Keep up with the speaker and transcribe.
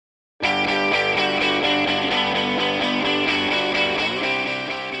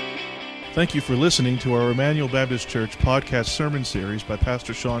Thank you for listening to our Emmanuel Baptist Church podcast sermon series by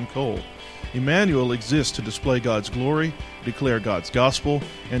Pastor Sean Cole. Emmanuel exists to display God's glory, declare God's gospel,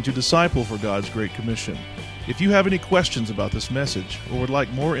 and to disciple for God's Great Commission. If you have any questions about this message or would like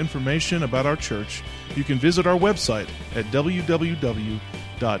more information about our church, you can visit our website at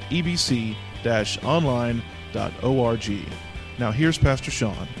www.ebc-online.org. Now here's Pastor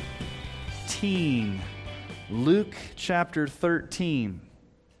Sean. Luke chapter 13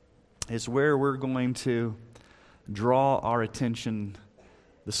 is where we're going to draw our attention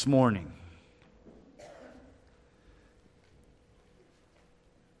this morning.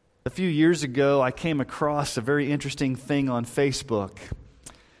 A few years ago, I came across a very interesting thing on Facebook.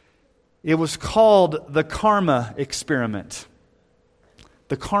 It was called the Karma Experiment.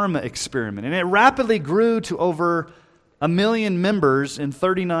 The Karma Experiment. And it rapidly grew to over 1 million members in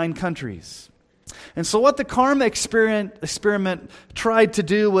 39 countries. And so what the Karma experiment tried to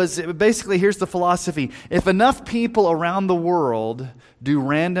do was, basically, here's the philosophy. If enough people around the world do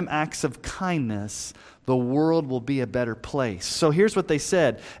random acts of kindness, the world will be a better place. So here's what they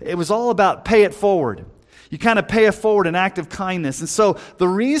said. It was all about pay it forward. You kind of pay it forward, an act of kindness. And so the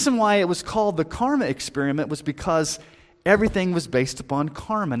reason why it was called the Karma Experiment was because everything was based upon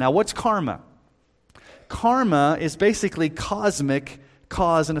karma. Now, what's karma? Karma is basically cosmic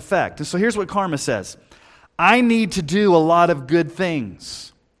cause and effect. And so here's what karma says. I need to do a lot of good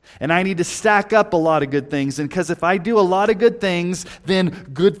things. And I need to stack up a lot of good things. And because if I do a lot of good things, then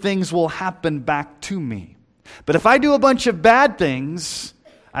good things will happen back to me. But if I do a bunch of bad things,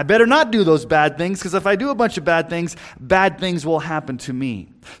 I better not do those bad things, because if I do a bunch of bad things will happen to me.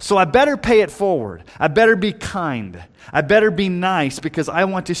 So I better pay it forward. I better be kind. I better be nice, because I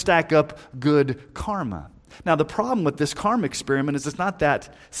want to stack up good karma. Now, the problem with this karma experiment is it's not that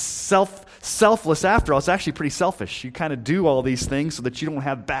selfless after all. It's actually pretty selfish. You kind of do all these things so that you don't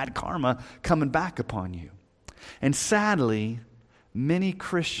have bad karma coming back upon you. And sadly, many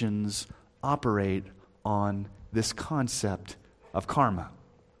Christians operate on this concept of karma.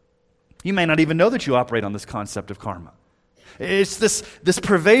 You may not even know that you operate on this concept of karma. It's this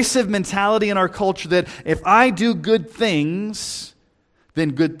pervasive mentality in our culture that if I do good things,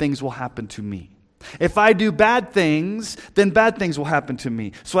 then good things will happen to me. If I do bad things, then bad things will happen to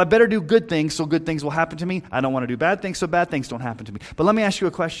me. So I better do good things so good things will happen to me. I don't want to do bad things so bad things don't happen to me. But let me ask you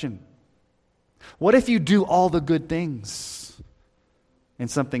a question. What if you do all the good things and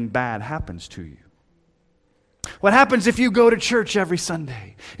something bad happens to you? What happens if you go to church every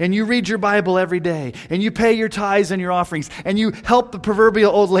Sunday and you read your Bible every day and you pay your tithes and your offerings and you help the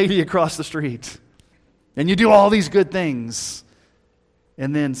proverbial old lady across the street and you do all these good things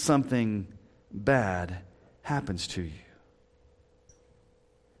and then something bad happens to you?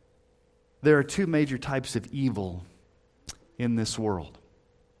 There are two major types of evil in this world.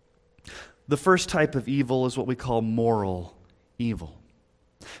 The first type of evil is what we call moral evil.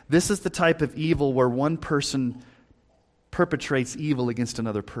 This is the type of evil where one person perpetrates evil against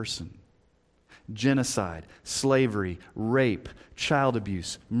another person. Genocide, slavery, rape, child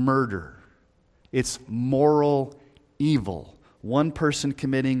abuse, murder. It's moral evil. One person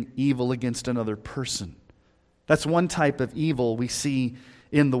committing evil against another person. That's one type of evil we see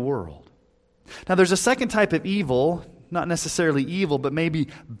in the world. Now there's a second type of evil, not necessarily evil, but maybe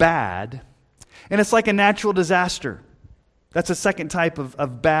bad. And it's like a natural disaster. That's a second type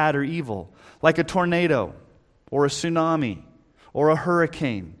of bad or evil. Like a tornado, or a tsunami, or a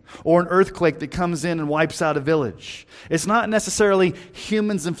hurricane, or an earthquake that comes in and wipes out a village. It's not necessarily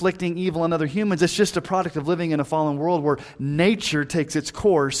humans inflicting evil on other humans. It's just a product of living in a fallen world where nature takes its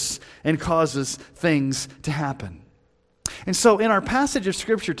course and causes things to happen. And so in our passage of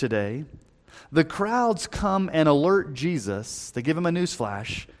Scripture today, the crowds come and alert Jesus. They give him a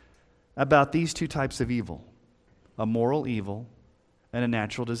newsflash about these two types of evil. A moral evil and a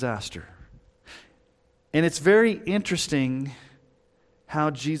natural disaster. And it's very interesting how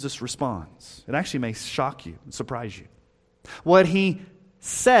Jesus responds. It actually may shock you and surprise you. What he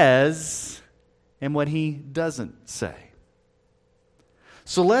says and what he doesn't say.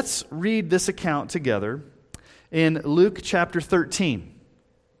 So let's read this account together in Luke chapter 13.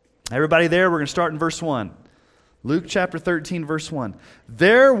 Everybody there, we're going to start in verse 1. Luke chapter 13, verse 1.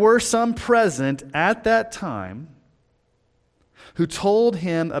 There were some present at that time who told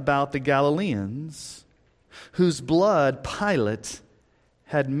him about the Galileans whose blood Pilate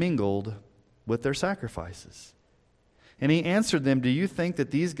had mingled with their sacrifices. And he answered them, do you think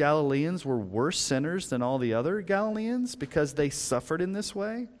that these Galileans were worse sinners than all the other Galileans because they suffered in this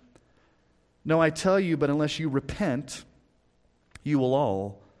way? No, I tell you, but unless you repent, you will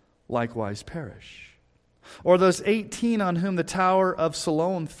all likewise perish. Or those 18 on whom the tower of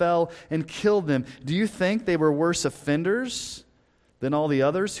Siloam fell and killed them, do you think they were worse offenders than all the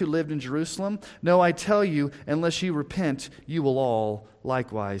others who lived in Jerusalem? No, I tell you, unless you repent, you will all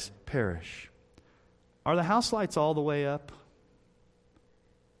likewise perish. Are the house lights all the way up?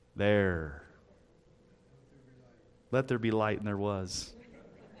 There. Let there be light, and there was.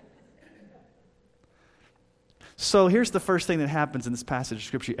 So here's the first thing that happens in this passage of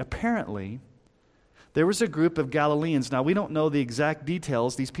Scripture. Apparently, there was a group of Galileans. Now, we don't know the exact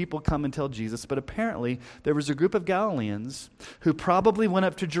details. These people come and tell Jesus, but apparently there was a group of Galileans who probably went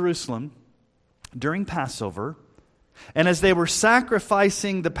up to Jerusalem during Passover, and as they were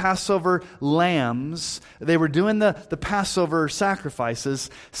sacrificing the Passover lambs, they were doing the Passover sacrifices,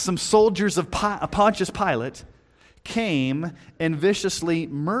 some soldiers of Pontius Pilate came and viciously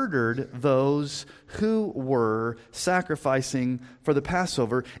murdered those who were sacrificing for the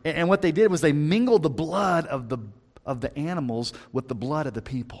Passover. And what they did was they mingled the blood of the animals with the blood of the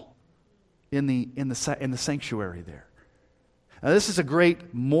people in the sanctuary there. Now, this is a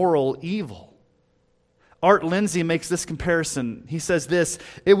great moral evil. Art Lindsay makes this comparison. He says this: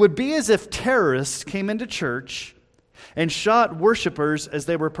 it would be as if terrorists came into church and shot worshipers as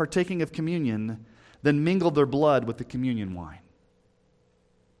they were partaking of communion, then mingled their blood with the communion wine.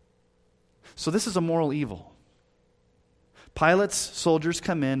 So this is a moral evil. Pilate's soldiers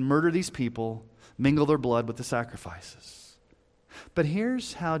come in, murder these people, mingle their blood with the sacrifices. But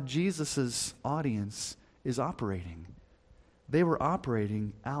here's how Jesus' audience is operating. They were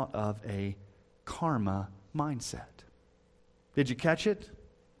operating out of a karma mindset. Did you catch it?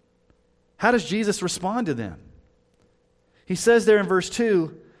 How does Jesus respond to them? He says there in verse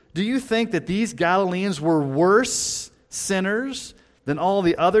 2, do you think that these Galileans were worse sinners than all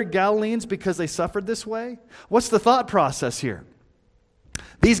the other Galileans because they suffered this way? What's the thought process here?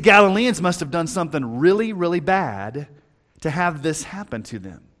 These Galileans must have done something really, really bad to have this happen to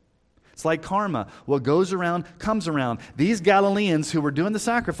them. It's like karma. What goes around comes around. These Galileans who were doing the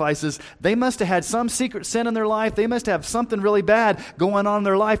sacrifices, they must have had some secret sin in their life. They must have something really bad going on in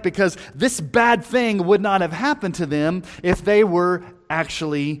their life, because this bad thing would not have happened to them if they were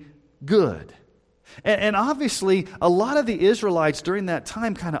actually good. And obviously, a lot of the Israelites during that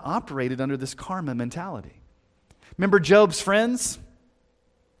time kind of operated under this karma mentality. Remember Job's friends?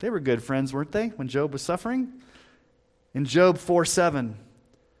 They were good friends, weren't they, when Job was suffering? In Job 4:7,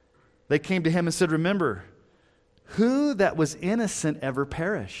 they came to him and said, remember, who that was innocent ever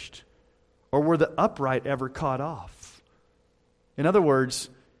perished? Or were the upright ever cut off? In other words,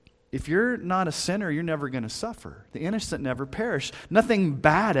 if you're not a sinner, you're never going to suffer. The innocent never perish. Nothing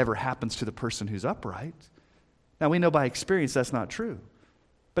bad ever happens to the person who's upright. Now, we know by experience that's not true.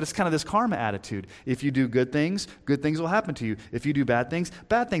 But it's kind of this karma attitude. If you do good things will happen to you. If you do bad things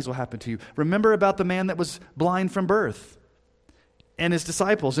will happen to you. Remember about the man that was blind from birth and his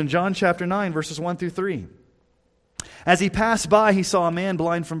disciples in John chapter 9, verses 1 through 3. As he passed by, he saw a man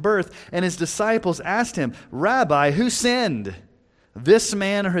blind from birth, and his disciples asked him, Rabbi, who sinned, this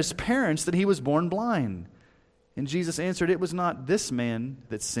man or his parents, that he was born blind? And Jesus answered, it was not this man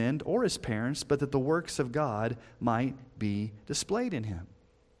that sinned or his parents, but that the works of God might be displayed in him.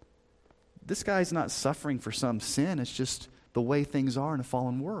 This guy's not suffering for some sin. It's just the way things are in a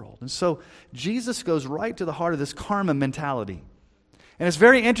fallen world. And so Jesus goes right to the heart of this karma mentality. And it's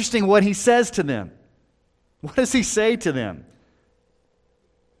very interesting what he says to them. What does he say to them?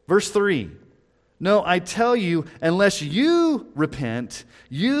 Verse 3. No, I tell you, unless you repent,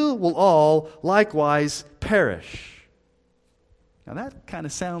 you will all likewise perish. Now that kind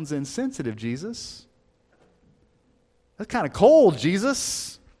of sounds insensitive, Jesus. That's kind of cold,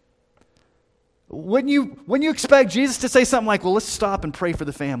 Jesus. Wouldn't you expect Jesus to say something like, well, let's stop and pray for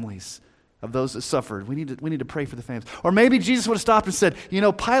the families of those that suffered. We need to pray for the families. Or maybe Jesus would have stopped and said,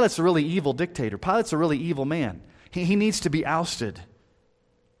 Pilate's a really evil dictator. Pilate's a really evil man. He needs to be ousted.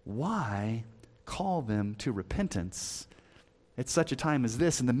 Why call them to repentance at such a time as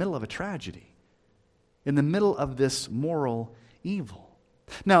this, in the middle of a tragedy, in the middle of this moral evil?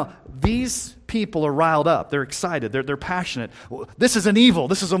 Now, these people are riled up. They're excited. They're passionate. This is an evil.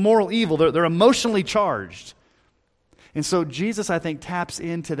 This is a moral evil. They're emotionally charged. And so Jesus, I think, taps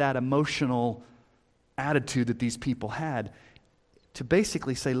into that emotional attitude that these people had to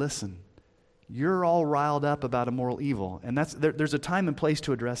basically say, listen, you're all riled up about a moral evil. And there's a time and place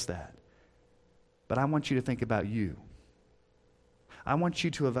to address that. But I want you to think about you. I want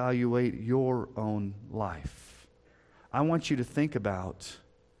you to evaluate your own life. I want you to think about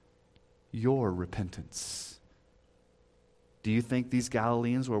your repentance. Do you think these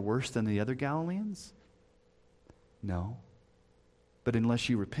Galileans were worse than the other Galileans? No. But unless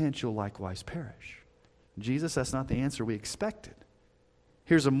you repent, you'll likewise perish. Jesus, that's not the answer we expected.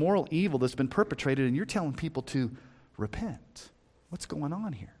 Here's a moral evil that's been perpetrated, and you're telling people to repent. What's going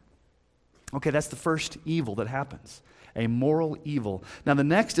on here? Okay, that's the first evil that happens. A moral evil. Now the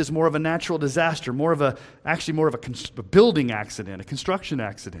next is more of a natural disaster, more of a building accident, a construction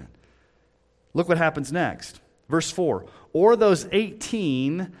accident. Look what happens next. Verse 4. Or those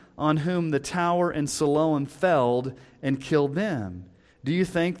 18 on whom the tower in Siloam fell and killed them. Do you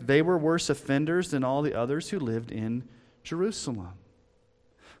think they were worse offenders than all the others who lived in Jerusalem?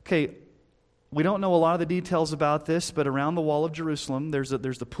 Okay, we don't know a lot of the details about this, but around the wall of Jerusalem, there's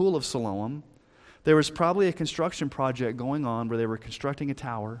the pool of Siloam. There was probably a construction project going on where they were constructing a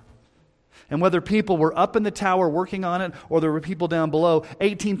tower. And whether people were up in the tower working on it or there were people down below,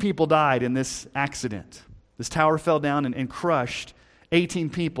 18 people died in this accident. This tower fell down and crushed 18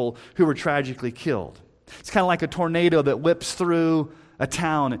 people who were tragically killed. It's kind of like a tornado that whips through a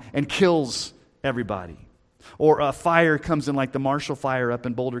town and kills everybody. Or a fire comes in like the Marshall Fire up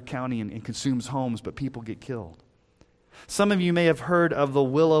in Boulder County and consumes homes, but people get killed. Some of you may have heard of the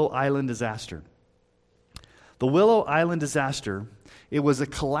Willow Island disaster. The Willow Island disaster, it was a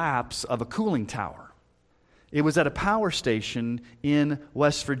collapse of a cooling tower. It was at a power station in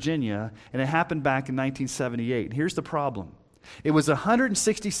West Virginia, and it happened back in 1978. Here's the problem. It was a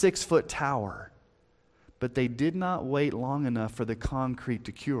 166-foot tower, but they did not wait long enough for the concrete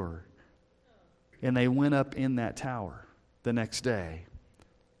to cure. And they went up in that tower the next day.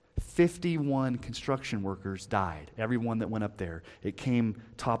 51 construction workers died. Everyone that went up there. It came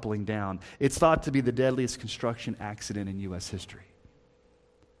toppling down. It's thought to be the deadliest construction accident in U.S. history.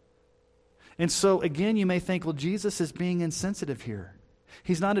 And so, again, you may think, well, Jesus is being insensitive here.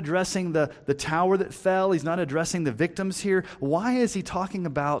 He's not addressing the tower that fell. He's not addressing the victims here. Why is he talking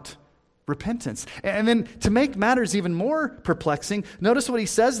about repentance? And then to make matters even more perplexing, notice what he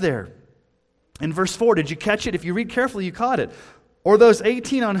says there. In verse 4, did you catch it? If you read carefully, you caught it. Or those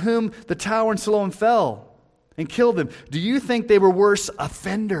 18 on whom the tower in Siloam fell and killed them. Do you think they were worse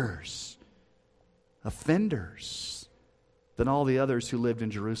offenders? Offenders than all the others who lived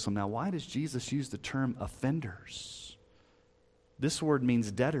in Jerusalem. Now, why does Jesus use the term offenders? This word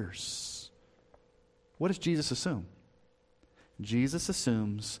means debtors. What does Jesus assume? Jesus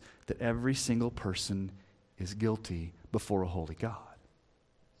assumes that every single person is guilty before a holy God.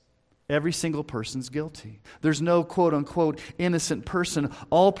 Every single person's guilty. There's no quote-unquote innocent person.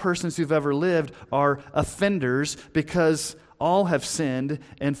 All persons who've ever lived are offenders because all have sinned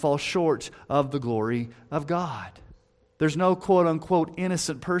and fall short of the glory of God. There's no quote-unquote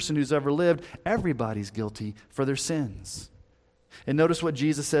innocent person who's ever lived. Everybody's guilty for their sins. And notice what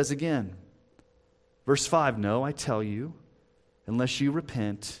Jesus says again. Verse 5, no, I tell you, unless you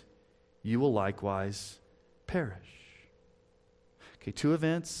repent, you will likewise perish. Okay, two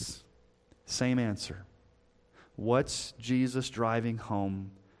events. Same answer. What's Jesus driving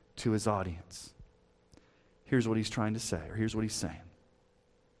home to his audience? Here's what he's trying to say, or here's what he's saying.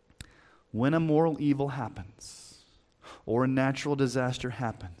 When a moral evil happens, or a natural disaster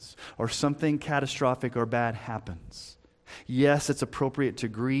happens, or something catastrophic or bad happens, yes, it's appropriate to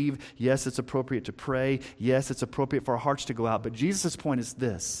grieve. Yes, it's appropriate to pray. Yes, it's appropriate for our hearts to go out. But Jesus' point is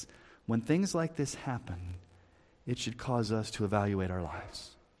this. When things like this happen, it should cause us to evaluate our lives.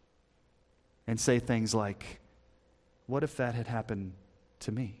 And say things like, what if that had happened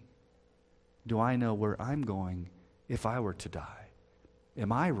to me? Do I know where I'm going if I were to die?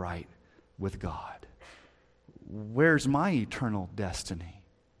 Am I right with God? Where's my eternal destiny?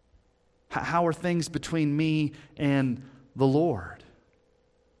 How are things between me and the Lord?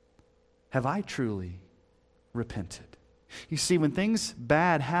 Have I truly repented? You see, when things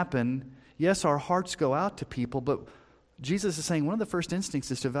bad happen, yes, our hearts go out to people, but Jesus is saying one of the first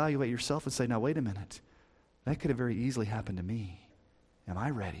instincts is to evaluate yourself and say, now wait a minute, that could have very easily happened to me. Am I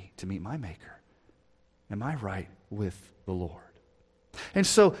ready to meet my Maker? Am I right with the Lord? And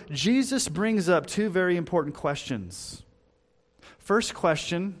so Jesus brings up two very important questions. First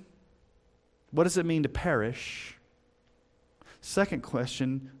question, what does it mean to perish? Second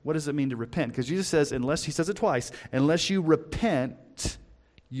question, what does it mean to repent? Because Jesus says, he says it twice, unless you repent,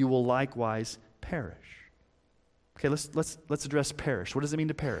 you will likewise perish. Okay, let's address perish. What does it mean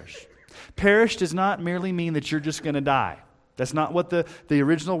to perish? Perish does not merely mean that you're just going to die. That's not what the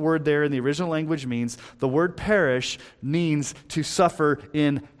original word there in the original language means. The word perish means to suffer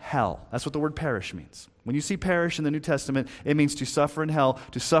in hell. That's what the word perish means. When you see perish in the New Testament, it means to suffer in hell,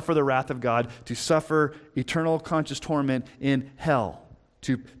 to suffer the wrath of God, to suffer eternal conscious torment in hell,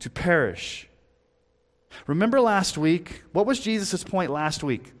 to perish. Remember last week, what was Jesus' point last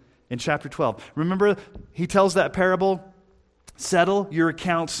week? In chapter 12. Remember, he tells that parable. Settle your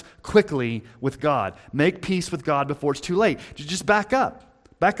accounts quickly with God. Make peace with God before it's too late. Just back up.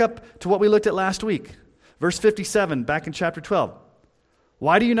 Back up to what we looked at last week. Verse 57, back in chapter 12.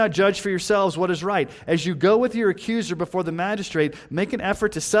 Why do you not judge for yourselves what is right? As you go with your accuser before the magistrate, make an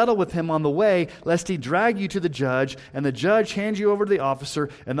effort to settle with him on the way, lest he drag you to the judge, and the judge hand you over to the officer,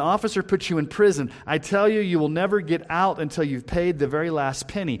 and the officer puts you in prison. I tell you, you will never get out until you've paid the very last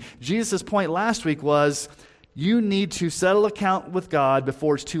penny. Jesus' point last week was, you need to settle account with God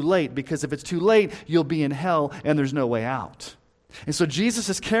before it's too late, because if it's too late, you'll be in hell and there's no way out. And so Jesus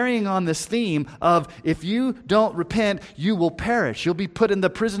is carrying on this theme of if you don't repent, you will perish. You'll be put in the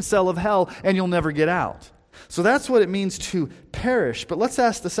prison cell of hell and you'll never get out. So that's what it means to perish. But let's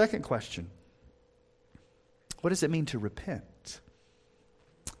ask the second question. What does it mean to repent?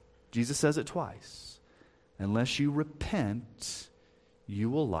 Jesus says it twice. Unless you repent, you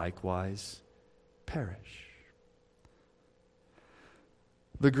will likewise perish.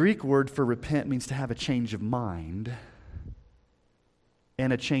 The Greek word for repent means to have a change of mind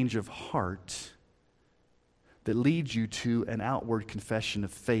and a change of heart that leads you to an outward confession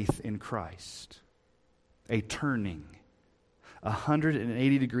of faith in Christ. A turning,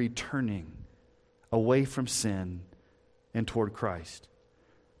 180-degree turning away from sin and toward Christ.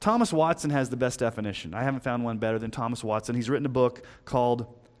 Thomas Watson has the best definition. I haven't found one better than Thomas Watson. He's written a book called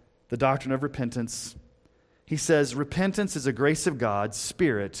The Doctrine of Repentance. He says, repentance is a grace of God's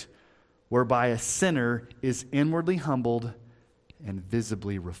Spirit whereby a sinner is inwardly humbled and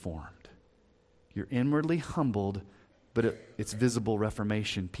visibly reformed. You're inwardly humbled, but it's visible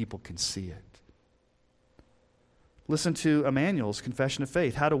reformation. People can see it. Listen to Emmanuel's Confession of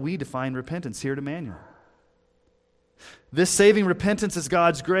Faith. How do we define repentance here at Emmanuel? This saving repentance is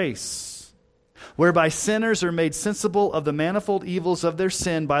God's grace, whereby sinners are made sensible of the manifold evils of their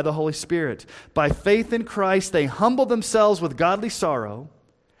sin by the Holy Spirit. By faith in Christ, they humble themselves with godly sorrow,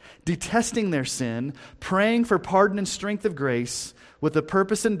 detesting their sin, praying for pardon and strength of grace, with the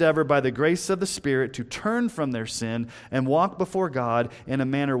purpose endeavor by the grace of the Spirit to turn from their sin and walk before God in a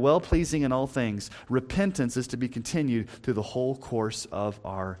manner well-pleasing in all things. Repentance is to be continued through the whole course of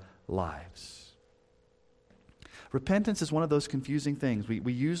our lives. Repentance is one of those confusing things.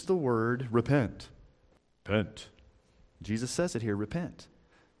 We use the word repent. Repent. Jesus says it here, repent.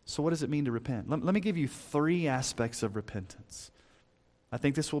 So what does it mean to repent? Let me give you 3 aspects of repentance. I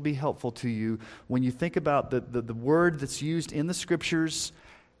think this will be helpful to you when you think about the word that's used in the Scriptures,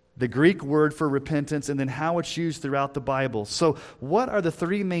 the Greek word for repentance, and then how it's used throughout the Bible. So what are the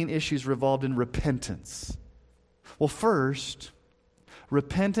 3 main issues revolved in repentance? Well, first,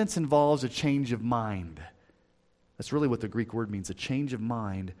 repentance involves a change of mind. That's really what the Greek word means, a change of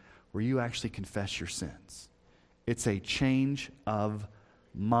mind where you actually confess your sins. It's a change of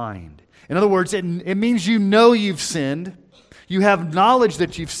mind. In other words, it means you know you've sinned. You have knowledge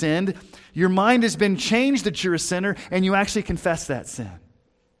that you've sinned. Your mind has been changed that you're a sinner, and you actually confess that sin.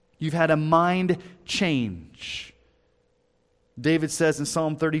 You've had a mind change. David says in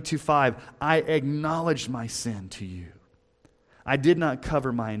Psalm 32:5, I acknowledged my sin to you. I did not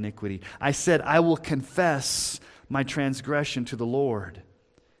cover my iniquity. I said, I will confess my transgression to the Lord,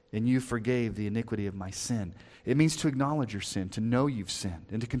 and you forgave the iniquity of my sin. It means to acknowledge your sin, to know you've sinned,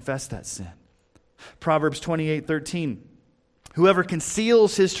 and to confess that sin. Proverbs 28:13, whoever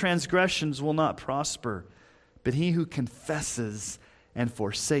conceals his transgressions will not prosper, but he who confesses and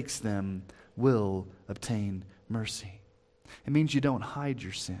forsakes them will obtain mercy. It means you don't hide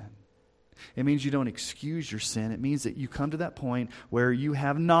your sin. It means you don't excuse your sin. It means that you come to that point where you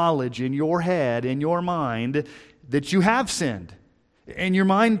have knowledge in your head, in your mind, that you have sinned. And your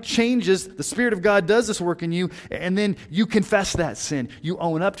mind changes, the Spirit of God does this work in you, and then you confess that sin. You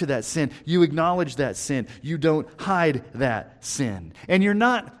own up to that sin. You acknowledge that sin. You don't hide that sin. And you're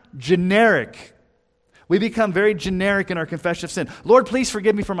not generic. We become very generic in our confession of sin. Lord, please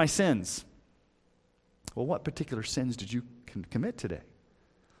forgive me for my sins. Well, what particular sins did you commit today?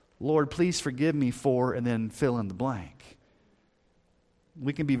 Lord, please forgive me for, and then fill in the blank.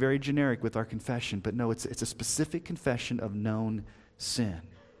 We can be very generic with our confession, but no, it's a specific confession of known sin.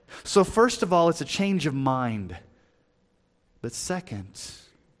 So first of all, it's a change of mind. But second,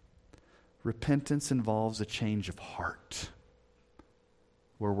 repentance involves a change of heart,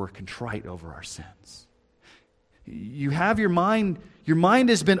 where we're contrite over our sins. You have your mind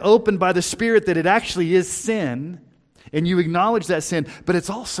has been opened by the Spirit that it actually is sin, and you acknowledge that sin, but it's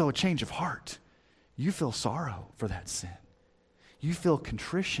also a change of heart. You feel sorrow for that sin. You feel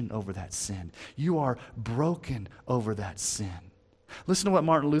contrition over that sin. You are broken over that sin. Listen to what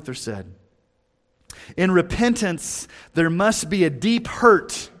Martin Luther said. In repentance, there must be a deep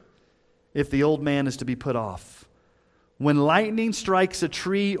hurt if the old man is to be put off. When lightning strikes a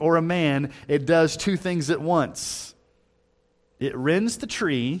tree or a man, it does two things at once. It rends the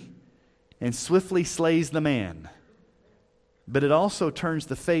tree and swiftly slays the man. But it also turns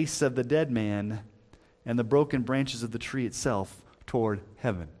the face of the dead man and the broken branches of the tree itself toward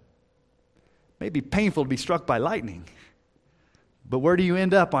heaven. It may be painful to be struck by lightning, but where do you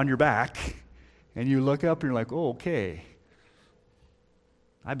end up? On your back, and you look up and you're like, oh, okay.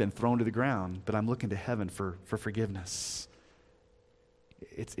 I've been thrown to the ground, but I'm looking to heaven for forgiveness.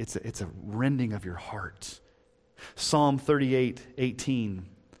 It's a rending of your heart. Psalm 38:18.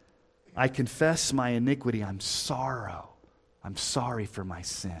 I confess my iniquity. I'm sorry for my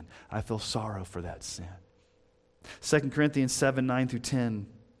sin. I feel sorrow for that sin. 2 Corinthians 7:9-10.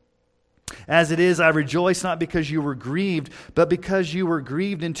 As it is, I rejoice not because you were grieved, but because you were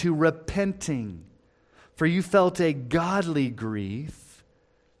grieved into repenting. For you felt a godly grief,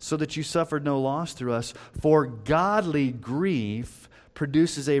 so that you suffered no loss through us. For godly grief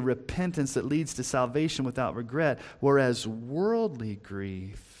produces a repentance that leads to salvation without regret, whereas worldly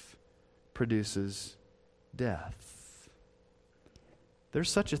grief produces death.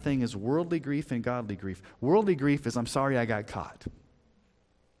 There's such a thing as worldly grief and godly grief. Worldly grief is, I'm sorry I got caught.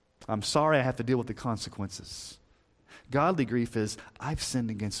 I'm sorry I have to deal with the consequences. Godly grief is, I've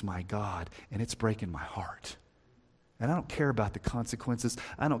sinned against my God, and it's breaking my heart. And I don't care about the consequences.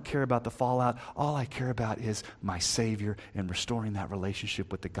 I don't care about the fallout. All I care about is my Savior and restoring that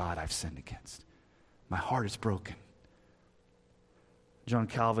relationship with the God I've sinned against. My heart is broken. John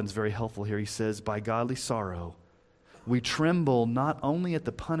Calvin's very helpful here. He says, by godly sorrow, we tremble not only at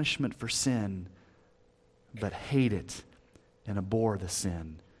the punishment for sin, but hate it and abhor the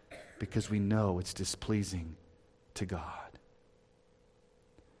sin because we know it's displeasing to God.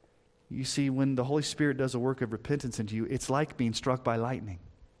 You see, when the Holy Spirit does a work of repentance into you, it's like being struck by lightning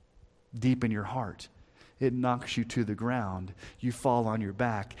deep in your heart. It knocks you to the ground. You fall on your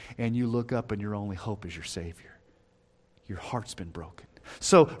back, and you look up, and your only hope is your Savior. Your heart's been broken.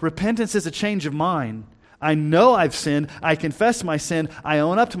 So repentance is a change of mind. I know I've sinned. I confess my sin. I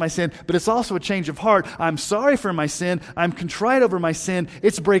own up to my sin. But it's also a change of heart. I'm sorry for my sin. I'm contrite over my sin.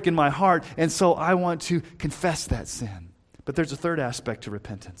 It's breaking my heart. And so I want to confess that sin. But there's a third aspect to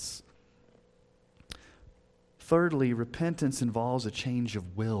repentance. Thirdly, repentance involves a change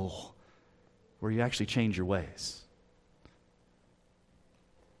of will, where you actually change your ways.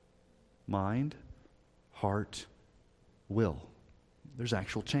 Mind, heart, will. There's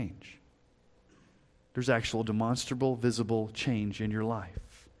actual change. There's actual demonstrable, visible change in your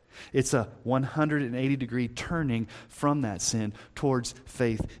life. It's a 180-degree turning from that sin towards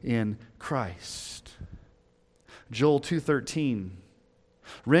faith in Christ. Joel 2:13.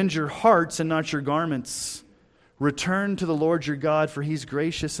 Rend your hearts and not your garments. Return to the Lord your God, for He's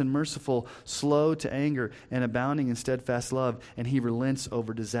gracious and merciful, slow to anger, and abounding in steadfast love, and He relents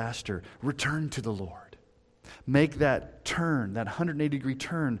over disaster. Return to the Lord. Make that turn, that 180-degree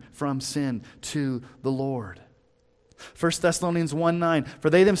turn from sin to the Lord. 1 Thessalonians 1:9,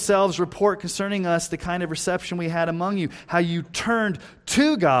 for they themselves report concerning us the kind of reception we had among you, how you turned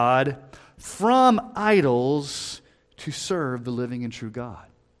to God from idols to serve the living and true God.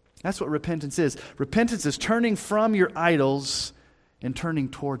 That's what repentance is. Repentance is turning from your idols and turning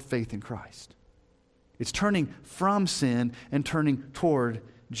toward faith in Christ. It's turning from sin and turning toward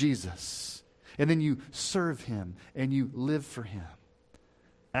Jesus. And then you serve Him and you live for Him.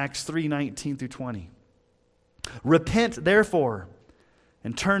 Acts 3:19-20. Repent, therefore,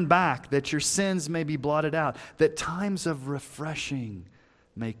 and turn back, that your sins may be blotted out, that times of refreshing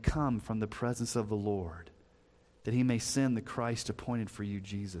may come from the presence of the Lord, that He may send the Christ appointed for you,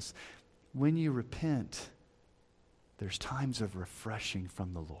 Jesus. When you repent, there's times of refreshing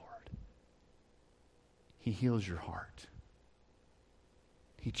from the Lord. He heals your heart.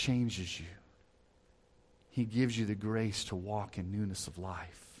 He changes you. He gives you the grace to walk in newness of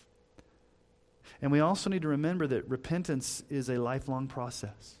life. And we also need to remember that repentance is a lifelong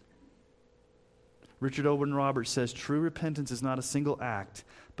process. Richard Owen Roberts says, true repentance is not a single act,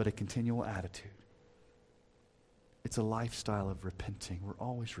 but a continual attitude. It's a lifestyle of repenting. We're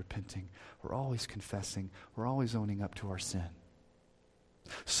always repenting. We're always confessing. We're always owning up to our sin.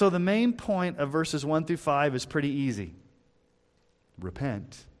 So the main point of verses 1-5 is pretty easy.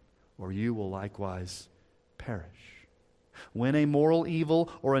 Repent, or you will likewise perish. When a moral evil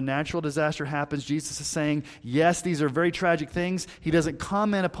or a natural disaster happens, Jesus is saying, yes, these are very tragic things. He doesn't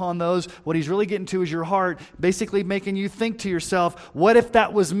comment upon those. What He's really getting to is your heart, basically making you think to yourself, what if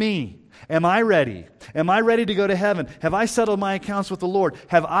that was me? Am I ready? Am I ready to go to heaven? Have I settled my accounts with the Lord?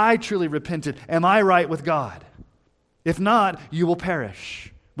 Have I truly repented? Am I right with God? If not, you will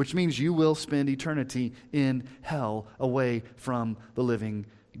perish. which means you will spend eternity in hell away from the living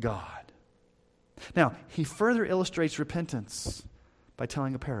God. Now, he further illustrates repentance by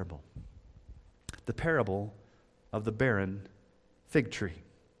telling a parable. The parable of the barren fig tree.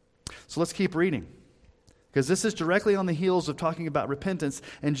 So let's keep reading, because this is directly on the heels of talking about repentance,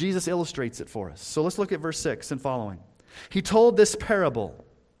 and Jesus illustrates it for us. So let's look at verse 6 and following. He told this parable.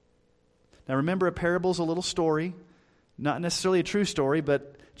 Now remember, a parable is a little story, not necessarily a true story,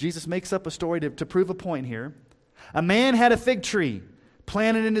 but Jesus makes up a story to prove a point here. A man had a fig tree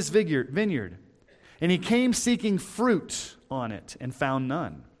planted in his vineyard, and he came seeking fruit on it and found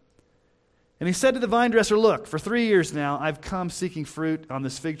none. And he said to the vine dresser, "Look, for 3 years now I've come seeking fruit on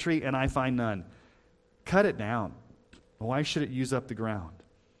this fig tree, and I find none. Cut it down. Why should it use up the ground?"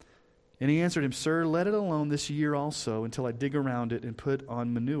 And he answered him, "Sir, let it alone this year also until I dig around it and put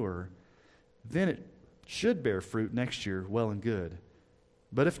on manure. Then it should bear fruit next year, well and good.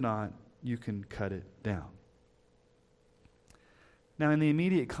 But if not, you can cut it down." Now, in the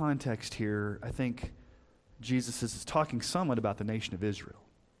immediate context here, I think Jesus is talking somewhat about the nation of Israel.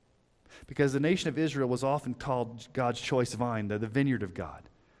 Because the nation of Israel was often called God's choice vine, the vineyard of God.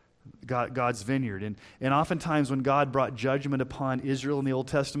 God's vineyard. And oftentimes when God brought judgment upon Israel in the Old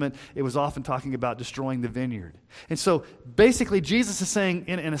Testament, it was often talking about destroying the vineyard. And so basically Jesus is saying,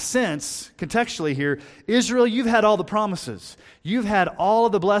 in a sense, contextually here, Israel, you've had all the promises. You've had all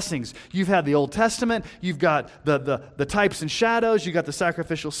of the blessings. You've had the Old Testament. You've got the types and shadows. You've got the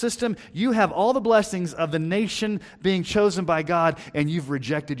sacrificial system. You have all the blessings of the nation being chosen by God, and you've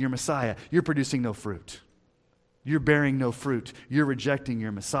rejected your Messiah. You're producing no fruit. You're bearing no fruit. You're rejecting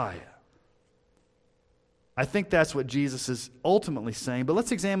your Messiah. I think that's what Jesus is ultimately saying, but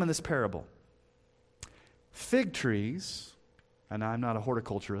let's examine this parable. Fig trees, and I'm not a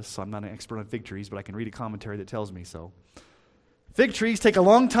horticulturist, so I'm not an expert on fig trees, but I can read a commentary that tells me so. Fig trees take a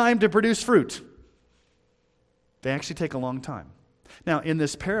long time to produce fruit. They actually take a long time. Now, in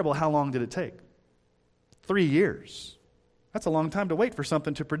this parable, how long did it take? 3 years. That's a long time to wait for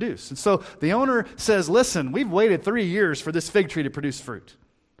something to produce. And so the owner says, "Listen, we've waited 3 years for this fig tree to produce fruit,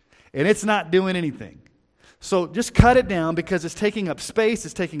 and it's not doing anything. So just cut it down because it's taking up space,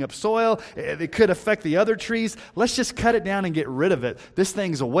 it's taking up soil, it could affect the other trees. Let's just cut it down and get rid of it. This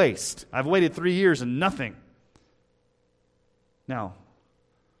thing's a waste. I've waited 3 years and nothing." Now,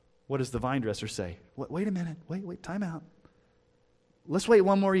 what does the vine dresser say? Wait a minute. Wait, time out. Let's wait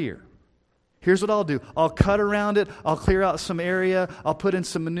 1 more year. Here's what I'll do. I'll cut around it. I'll clear out some area. I'll put in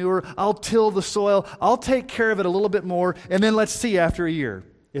some manure. I'll till the soil. I'll take care of it a little bit more, and then let's see after a year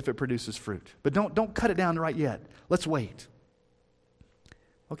if it produces fruit. But don't cut it down right yet. Let's wait.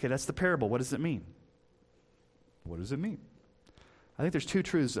 Okay, that's the parable. What does it mean? What does it mean? I think there's 2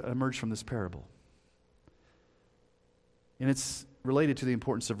 truths that emerge from this parable. And it's related to the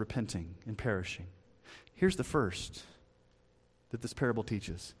importance of repenting and perishing. Here's the first that this parable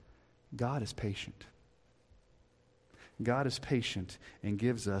teaches. God is patient. God is patient and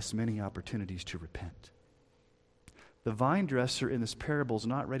gives us many opportunities to repent. The vine dresser in this parable is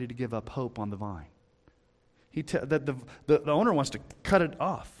not ready to give up hope on the vine. The owner wants to cut it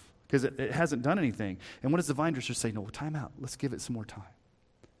off because it hasn't done anything. And what does the vine dresser say? "No, time out. Let's give it some more time."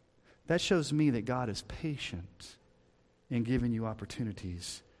 That shows me that God is patient in giving you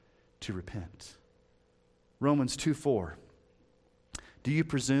opportunities to repent. Romans 2:4. "Do you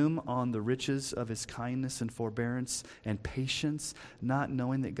presume on the riches of his kindness and forbearance and patience, not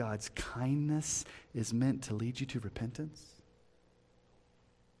knowing that God's kindness is meant to lead you to repentance?"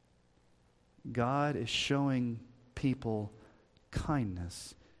 God is showing people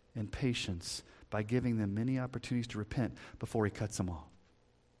kindness and patience by giving them many opportunities to repent before he cuts them off.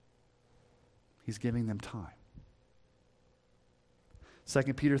 He's giving them time.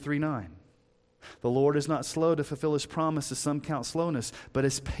 2 Peter 3:9. "The Lord is not slow to fulfill his promise, as some count slowness, but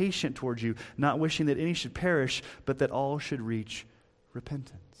is patient towards you, not wishing that any should perish, but that all should reach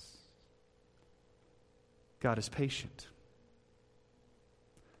repentance." God is patient.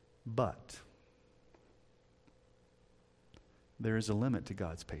 But there is a limit to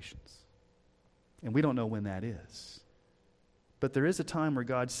God's patience. And we don't know when that is. But there is a time where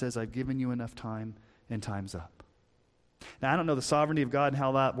God says, "I've given you enough time, and time's up." Now, I don't know the sovereignty of God and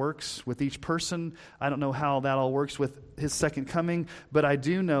how that works with each person. I don't know how that all works with his second coming. But I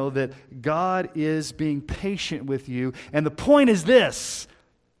do know that God is being patient with you. And the point is this: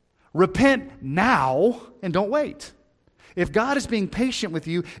 repent now and don't wait. If God is being patient with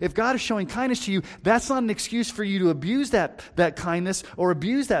you, if God is showing kindness to you, that's not an excuse for you to abuse that kindness or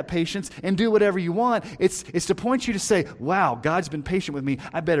abuse that patience and do whatever you want. It's to point you to say, "Wow, God's been patient with me.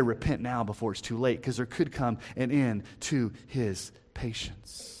 I better repent now before it's too late," because there could come an end to his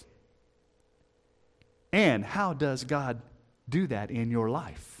patience. And how does God do that in your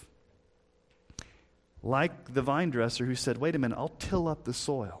life? Like the vine dresser who said, wait a minute, I'll till up the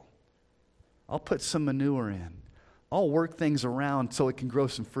soil. I'll put some manure in. I'll work things around so it can grow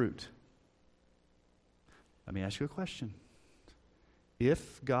some fruit. Let me ask you a question.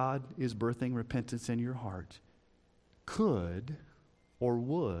 If God is birthing repentance in your heart, could or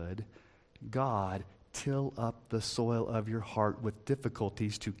would God till up the soil of your heart with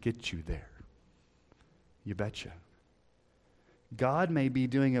difficulties to get you there? You betcha. God may be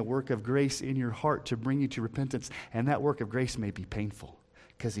doing a work of grace in your heart to bring you to repentance, and that work of grace may be painful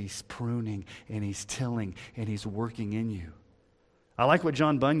because He's pruning and He's tilling and He's working in you. I like what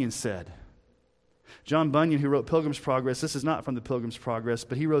John Bunyan said. John Bunyan, who wrote Pilgrim's Progress, this is not from the Pilgrim's Progress,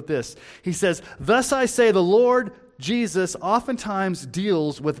 but he wrote this. He says, thus I say the Lord Jesus oftentimes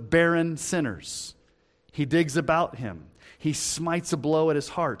deals with barren sinners. He digs about him. He smites a blow at his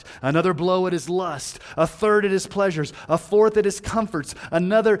heart, another blow at his lust, a third at his pleasures, a fourth at his comforts,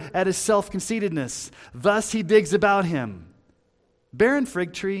 another at his self-conceitedness. Thus he digs about him. Barren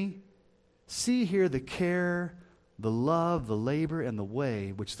fig tree, see here the care, the love, the labor, and the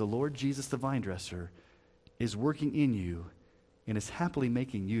way which the Lord Jesus, the vine dresser, is working in you and is happily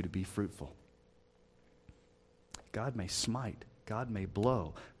making you to be fruitful. God may smite, God may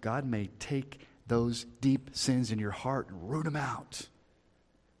blow, God may take those deep sins in your heart and root them out.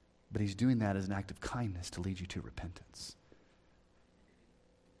 But He's doing that as an act of kindness to lead you to repentance.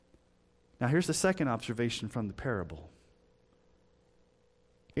 Now here's the second observation from the parable.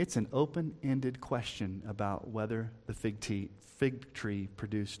 It's an open-ended question about whether the fig tree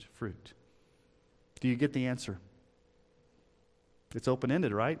produced fruit. Do you get the answer? It's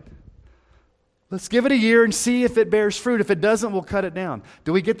open-ended, right? Let's give it a year and see if it bears fruit. If it doesn't, we'll cut it down.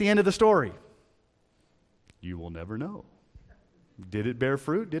 Do we get the end of the story? You will never know. Did it bear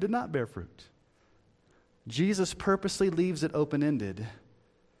fruit? Did it not bear fruit? Jesus purposely leaves it open-ended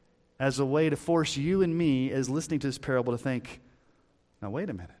as a way to force you and me, as listening to this parable, to think, now wait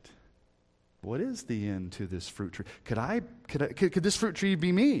a minute. What is the end to this fruit tree? Could this fruit tree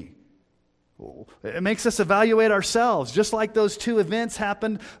be me? It makes us evaluate ourselves, just like those two events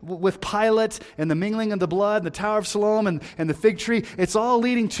happened with Pilate and the mingling of the blood and the Tower of Siloam and the fig tree. It's all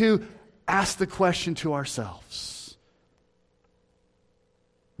leading to ask the question to ourselves.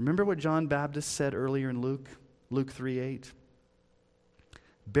 Remember what John Baptist said earlier in Luke 3:8?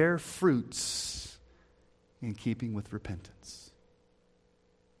 Bear fruits in keeping with repentance.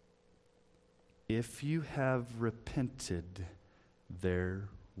 If you have repented, there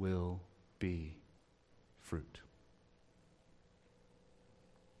will be fruit.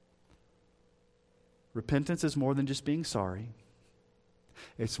 Repentance is more than just being sorry.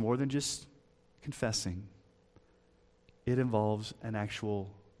 It's more than just confessing. It involves an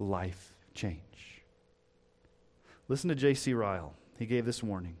actual life change. Listen to J.C. Ryle. He gave this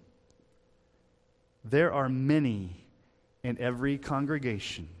warning. There are many in every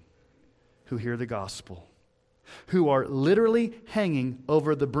congregation who hear the gospel, who are literally hanging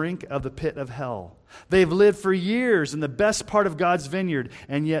over the brink of the pit of hell. They've lived for years in the best part of God's vineyard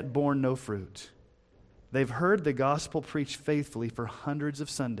and yet borne no fruit. They've heard the gospel preached faithfully for hundreds of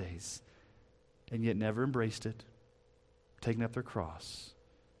Sundays and yet never embraced it, taken up their cross,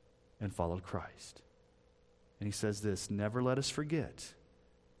 and followed Christ. And he says this, never let us forget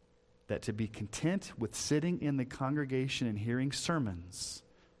that to be content with sitting in the congregation and hearing sermons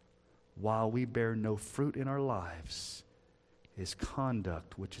while we bear no fruit in our lives is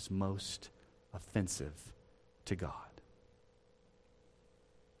conduct which is most offensive to God.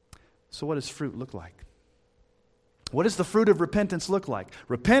 So what does fruit look like? What does the fruit of repentance look like?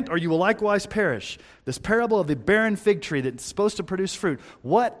 Repent or you will likewise perish. This parable of the barren fig tree that's supposed to produce fruit.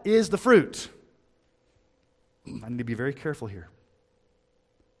 What is the fruit? I need to be very careful here.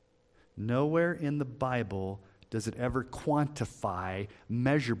 Nowhere in the Bible does it ever quantify,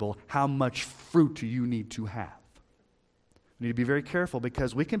 measurable, how much fruit you need to have. We need to be very careful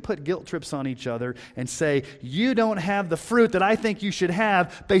because we can put guilt trips on each other and say, you don't have the fruit that I think you should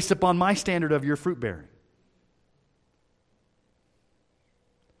have based upon my standard of your fruit bearing.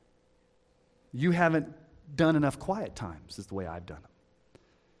 You haven't done enough quiet times, is the way I've done them.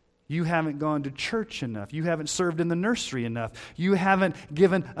 You haven't gone to church enough. You haven't served in the nursery enough. You haven't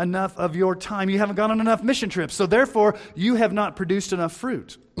given enough of your time. You haven't gone on enough mission trips. So therefore, you have not produced enough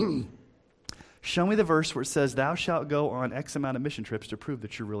fruit. Show me the verse where it says, thou shalt go on X amount of mission trips to prove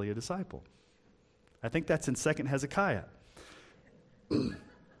that you're really a disciple. I think that's in 2 Hezekiah.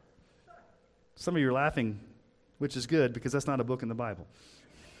 Some of you are laughing, which is good because that's not a book in the Bible.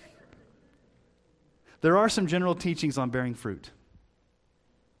 There are some general teachings on bearing fruit.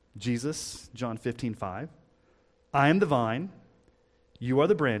 Jesus, John 15:5. I am the vine, you are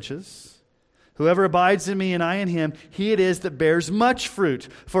the branches. Whoever abides in me and I in him, he it is that bears much fruit.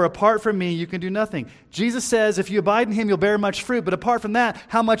 For apart from me, you can do nothing. Jesus says if you abide in him, you'll bear much fruit. But apart from that,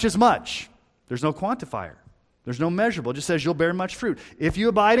 how much is much? There's no quantifier. There's no measurable. It just says you'll bear much fruit. If you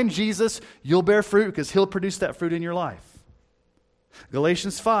abide in Jesus, you'll bear fruit because he'll produce that fruit in your life.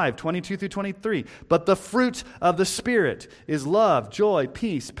 Galatians 5:22-23. But the fruit of the Spirit is love, joy,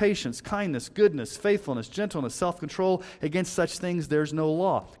 peace, patience, kindness, goodness, faithfulness, gentleness, self-control. Against such things there's no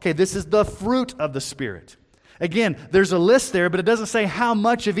law. Okay, this is the fruit of the Spirit. Again, there's a list there, but it doesn't say how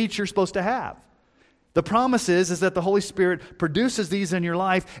much of each you're supposed to have. The promise is that the Holy Spirit produces these in your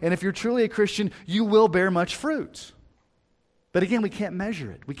life, and if you're truly a Christian, you will bear much fruit. But again, we can't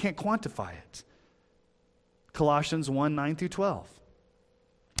measure it. We can't quantify it. Colossians 1:9-12.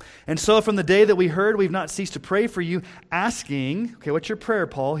 And so from the day that we heard, we've not ceased to pray for you, asking, okay, what's your prayer,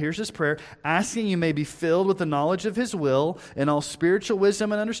 Paul? Here's his prayer. Asking you may be filled with the knowledge of his will and all spiritual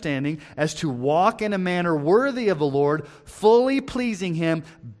wisdom and understanding, as to walk in a manner worthy of the Lord, fully pleasing him,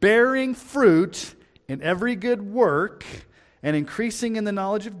 bearing fruit in every good work, and increasing in the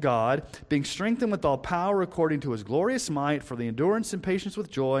knowledge of God, being strengthened with all power according to his glorious might, for the endurance and patience with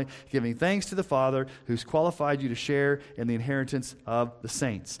joy, giving thanks to the Father who's qualified you to share in the inheritance of the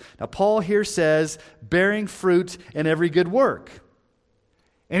saints. Now, Paul here says, bearing fruit in every good work.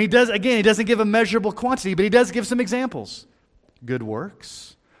 And he doesn't give a measurable quantity, but he does give some examples. Good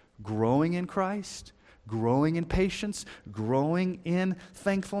works, growing in Christ, growing in patience, growing in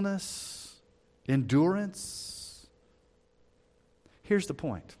thankfulness, endurance. Here's the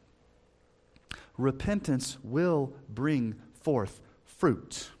point. Repentance will bring forth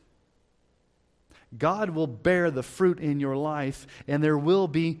fruit. God will bear the fruit in your life, and there will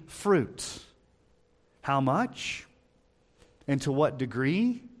be fruit. How much? And to what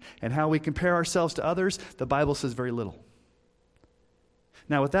degree? And how we compare ourselves to others? The Bible says very little.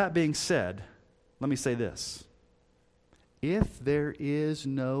 Now, with that being said, let me say this. If there is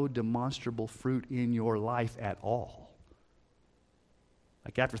no demonstrable fruit in your life at all,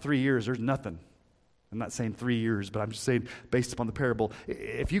 like after 3 years, there's nothing. I'm not saying 3 years, but I'm just saying based upon the parable.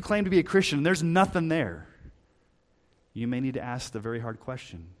 If you claim to be a Christian and there's nothing there, you may need to ask the very hard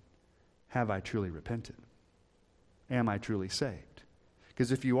question, have I truly repented? Am I truly saved?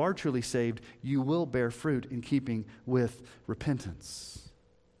 Because if you are truly saved, you will bear fruit in keeping with repentance.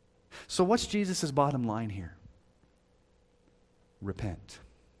 So what's Jesus' bottom line here? Repent.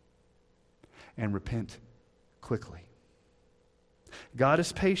 And repent quickly. God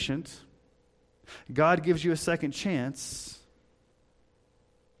is patient. God gives you a second chance,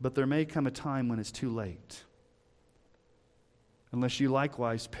 but there may come a time when it's too late. Unless you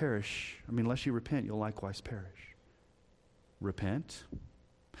repent, you'll likewise perish. Repent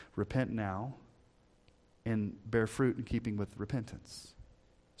now, and bear fruit in keeping with repentance.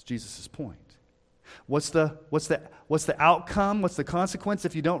 It's Jesus' point. What's the outcome? What's the consequence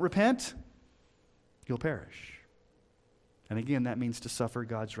if you don't repent? You'll perish. And again, that means to suffer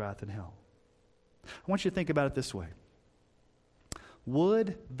God's wrath in hell. I want you to think about it this way.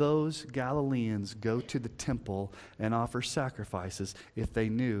 Would those Galileans go to the temple and offer sacrifices if they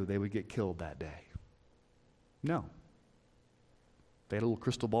knew they would get killed that day? No. They had a little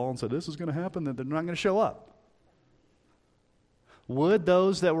crystal ball and said, this is going to happen, that they're not going to show up. Would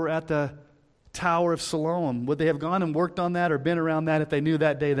those that were at the Tower of Siloam, would they have gone and worked on that or been around that if they knew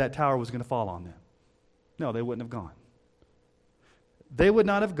that day that tower was going to fall on them? No, they wouldn't have gone. They would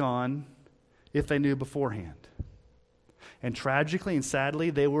not have gone if they knew beforehand. And tragically and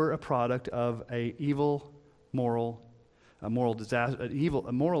sadly, they were a product of a moral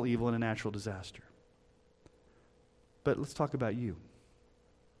evil and a natural disaster. But let's talk about you.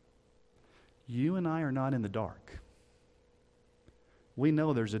 You and I are not in the dark. We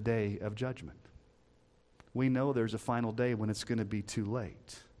know there's a day of judgment. We know there's a final day when it's going to be too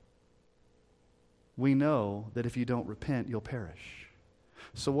late. We know that if you don't repent, you'll perish.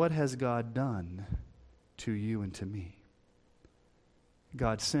 So what has God done to you and to me?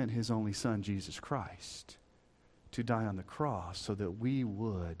 God sent his only Son, Jesus Christ, to die on the cross so that we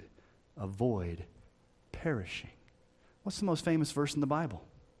would avoid perishing. What's the most famous verse in the Bible?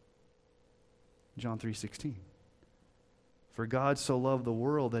 John 3:16. For God so loved the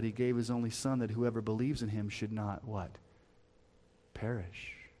world that he gave his only Son, that whoever believes in him should not, what?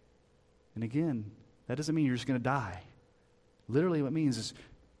 Perish. And again, that doesn't mean you're just going to die. Literally what it means is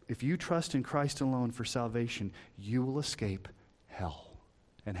if you trust in Christ alone for salvation, you will escape hell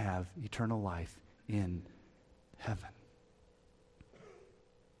and have eternal life in heaven.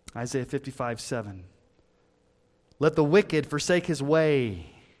 Isaiah 55:7. Let the wicked forsake his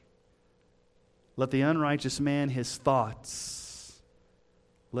way. Let the unrighteous man his thoughts,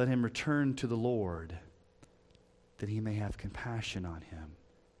 let him return to the Lord, that he may have compassion on him,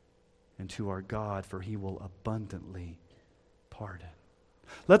 and to our God, for he will abundantly pardon.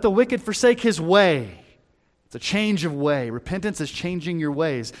 Let the wicked forsake his way. It's a change of way. Repentance is changing your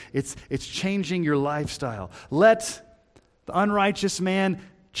ways. It's changing your lifestyle. Let the unrighteous man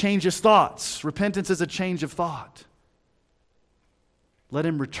change his thoughts. Repentance is a change of thought. Let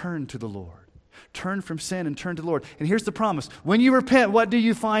him return to the Lord. Turn from sin and turn to the Lord. And here's the promise. When you repent, what do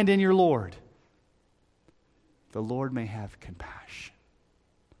you find in your Lord? The Lord may have compassion,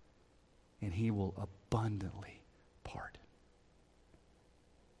 and he will abundantly pardon.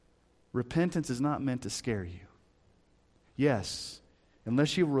 Repentance is not meant to scare you. Yes,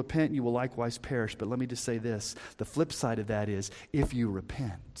 unless you repent, you will likewise perish. But let me just say this. The flip side of that is, if you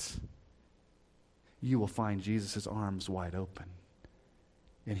repent, you will find Jesus' arms wide open.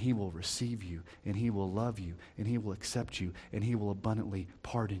 And he will receive you, and he will love you, and he will accept you, and he will abundantly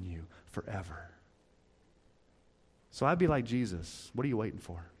pardon you forever. So I'd be like Jesus. What are you waiting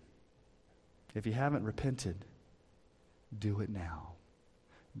for? If you haven't repented, do it now.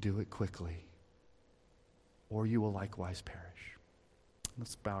 Do it quickly, or you will likewise perish.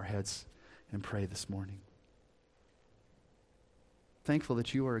 Let's bow our heads and pray this morning. Thankful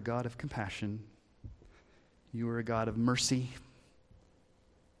that you are a God of compassion. You are a God of mercy.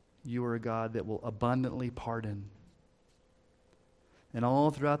 You are a God that will abundantly pardon. And all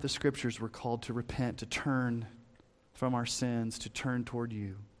throughout the Scriptures, we're called to repent, to turn from our sins, to turn toward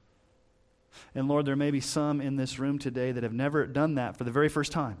you. And Lord, there may be some in this room today that have never done that for the very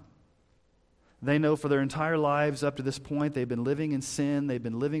first time. They know for their entire lives up to this point, they've been living in sin, they've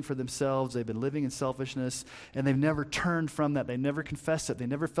been living for themselves, they've been living in selfishness, and they've never turned from that. They never confessed it. They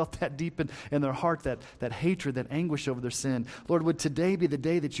never felt that deep in their heart, that hatred, that anguish over their sin. Lord, would today be the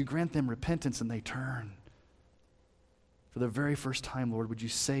day that you grant them repentance and they turn? For the very first time, Lord, would you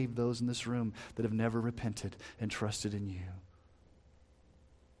save those in this room that have never repented and trusted in you?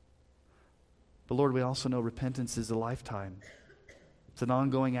 But Lord, we also know repentance is a lifetime. It's an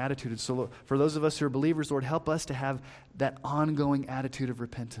ongoing attitude. And so Lord, for those of us who are believers, Lord, help us to have that ongoing attitude of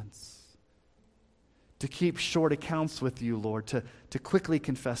repentance. To keep short accounts with you, Lord. To quickly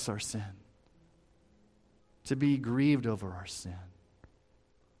confess our sin. To be grieved over our sin.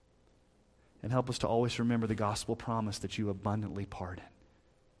 And help us to always remember the gospel promise that you abundantly pardon.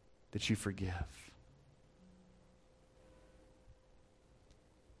 That you forgive.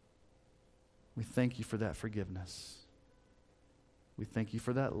 We thank you for that forgiveness. We thank you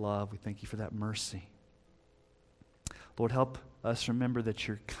for that love. We thank you for that mercy. Lord, help us remember that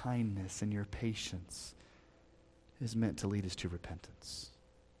your kindness and your patience is meant to lead us to repentance.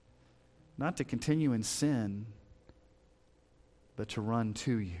 Not to continue in sin, but to run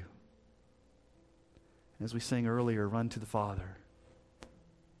to you. As we sang earlier, run to the Father.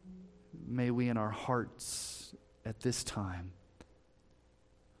 May we in our hearts at this time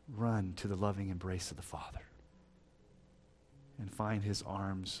run to the loving embrace of the Father and find his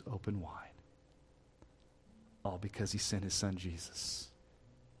arms open wide. All because he sent his Son Jesus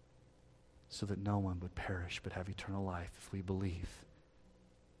so that no one would perish but have eternal life if we believe.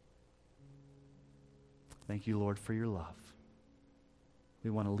 Thank you, Lord, for your love.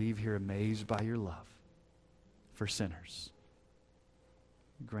 We want to leave here amazed by your love for sinners.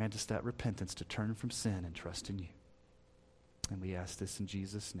 Grant us that repentance to turn from sin and trust in you. And we ask this in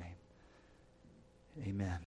Jesus' name. Amen.